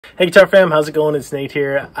Hey Guitar fam, how's it going? It's Nate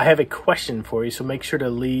here. I have a question for you, so make sure to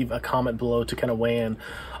leave a comment below to kind of weigh in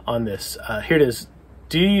on this. Here it is.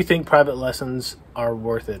 Do you think private lessons are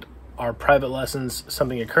worth it? Are private lessons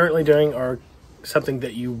something you're currently doing or something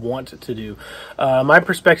that you want to do? My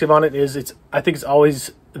perspective on it is I think it's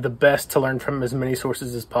always the best to learn from as many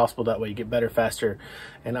sources as possible. That way you get better faster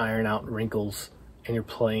and iron out wrinkles and you're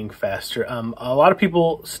playing faster. A lot of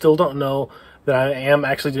people still don't know that I am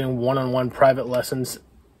actually doing one-on-one private lessons,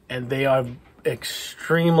 and they are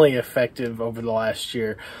extremely effective over the last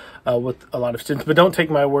year with a lot of students. But don't take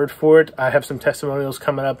my word for it. I have some testimonials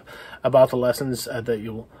coming up about the lessons that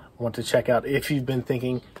you'll want to check out if you've been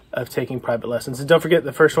thinking of taking private lessons. And don't forget,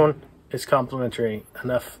 the first one is complimentary.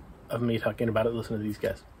 Enough of me talking about it. Listen to these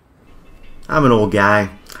guys. I'm an old guy.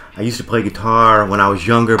 I used to play guitar when I was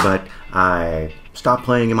younger, but I stopped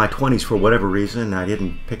playing in my 20s for whatever reason. I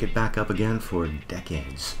didn't pick it back up again for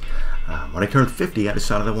decades. When I turned 50, I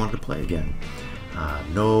decided I wanted to play again.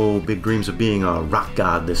 No big dreams of being a rock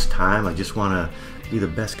god this time. I just want to be the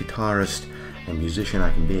best guitarist and musician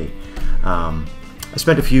I can be. I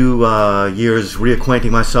spent a few years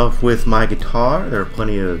reacquainting myself with my guitar. There are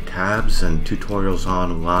plenty of tabs and tutorials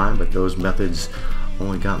online, but those methods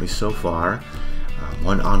only got me so far.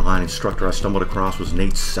 One online instructor I stumbled across was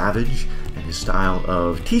Nate Savage, and his style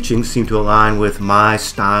of teaching seemed to align with my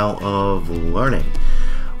style of learning.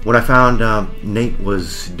 When I found Nate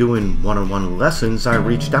was doing one-on-one lessons, I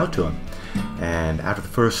reached out to him. And after the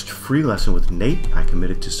first free lesson with Nate, I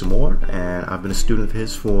committed to some more, and I've been a student of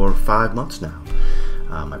his for 5 months now.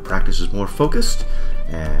 My practice is more focused,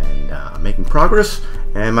 and I'm making progress,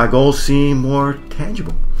 and my goals seem more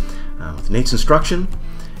tangible. With Nate's instruction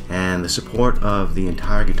and the support of the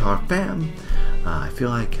entire Guitar fam, I feel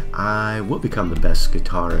like I will become the best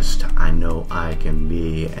guitarist I know I can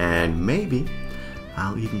be, and maybe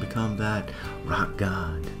I'll even become that rock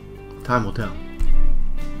god. Time will tell.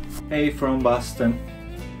 Hey from Boston.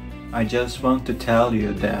 I just want to tell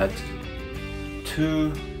you that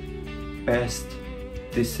 2 best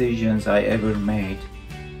decisions I ever made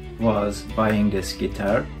was buying this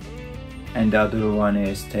guitar, and the other one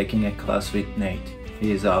is taking a class with Nate.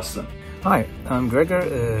 He is awesome. Hi, I'm Gregor,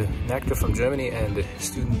 an actor from Germany and a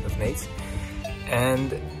student of Nate's.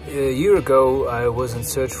 And a year ago I was in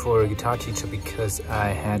search for a guitar teacher because I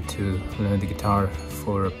had to learn the guitar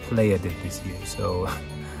for a play I did this year. So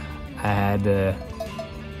I had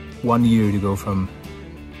 1 year to go from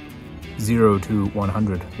 0 to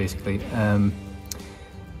 100 basically.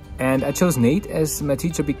 And I chose Nate as my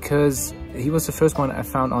teacher because he was the first one I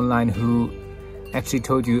found online who actually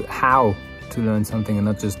told you how to learn something and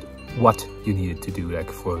not just what you needed to do,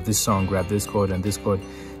 like for this song grab this chord and this chord.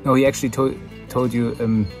 No, he actually told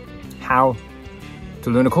you how to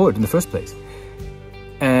learn a chord in the first place.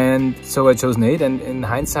 And so I chose Nate, and in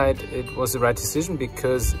hindsight it was the right decision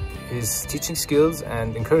because his teaching skills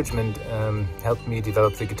and encouragement helped me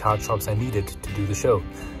develop the guitar chops I needed to do the show.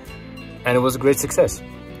 And it was a great success.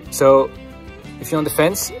 So if you're on the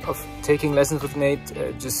fence of taking lessons with Nate,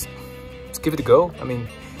 just give it a go. I mean,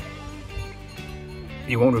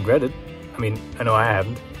 you won't regret it. I mean, I know I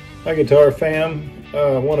haven't. Hi Guitar fam,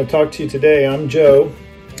 I want to talk to you today. I'm Joe.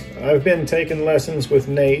 I've been taking lessons with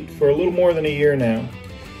Nate for a little more than a year now.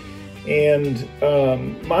 And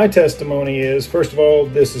my testimony is, first of all,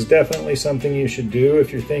 this is definitely something you should do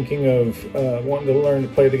if you're thinking of wanting to learn to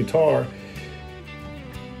play the guitar.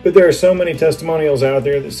 But there are so many testimonials out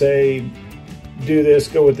there that say, do this,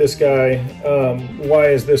 go with this guy. Why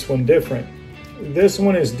is this one different? This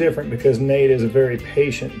one is different because Nate is a very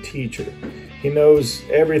patient teacher. He knows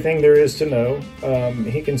everything there is to know.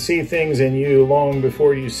 He can see things in you long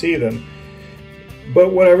before you see them.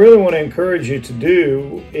 But what I really want to encourage you to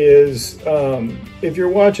do is, if you're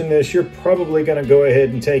watching this, you're probably going to go ahead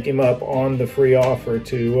and take him up on the free offer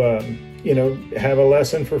to, have a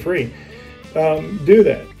lesson for free. Do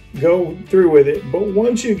that. Go through with it. But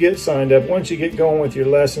once you get signed up, once you get going with your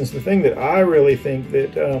lessons, the thing that I really think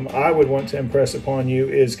that I would want to impress upon you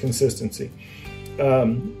is consistency.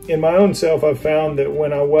 In my own self, I've found that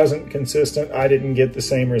when I wasn't consistent, I didn't get the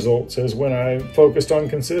same results as when I focused on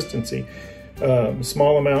consistency.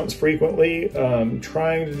 Small amounts frequently,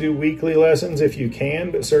 trying to do weekly lessons if you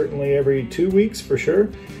can, but certainly every 2 weeks for sure.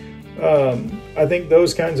 I think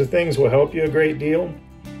those kinds of things will help you a great deal.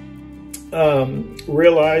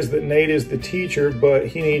 Realize that Nate is the teacher, but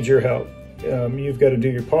he needs your help. You've got to do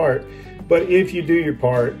your part. But if you do your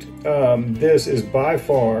part, this is by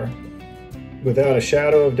far, without a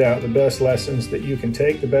shadow of doubt, the best lessons that you can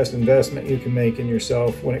take, the best investment you can make in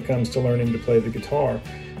yourself when it comes to learning to play the guitar.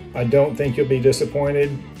 I don't think you'll be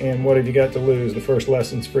disappointed, and what have you got to lose? The first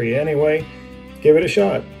lesson's free anyway. give it a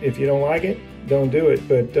shot. If you don't like it, don't do it,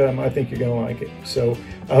 but I think you're going to like it. So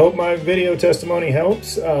I hope my video testimony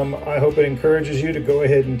helps. I hope it encourages you to go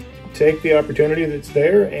ahead and take the opportunity that's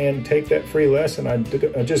there and take that free lesson. I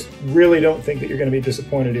just really don't think that you're going to be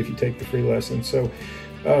disappointed if you take the free lesson. So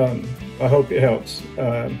I hope it helps.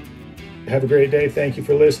 Have a great day. Thank you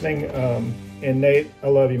for listening. And Nate, I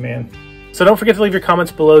love you, man. So don't forget to leave your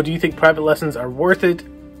comments below. Do you think private lessons are worth it?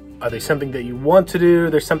 Are they something that you want to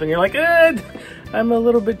do? There's something you're like, I'm a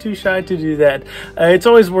little bit too shy to do that. It's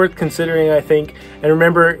always worth considering, I think. And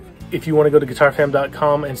remember, if you want to go to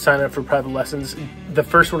guitarfam.com and sign up for private lessons, the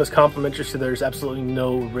first one is complimentary, so there's absolutely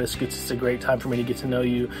no risk. It's just a great time for me to get to know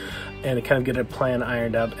you and to kind of get a plan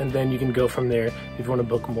ironed out. And then you can go from there if you want to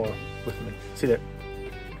book more with me. See you there.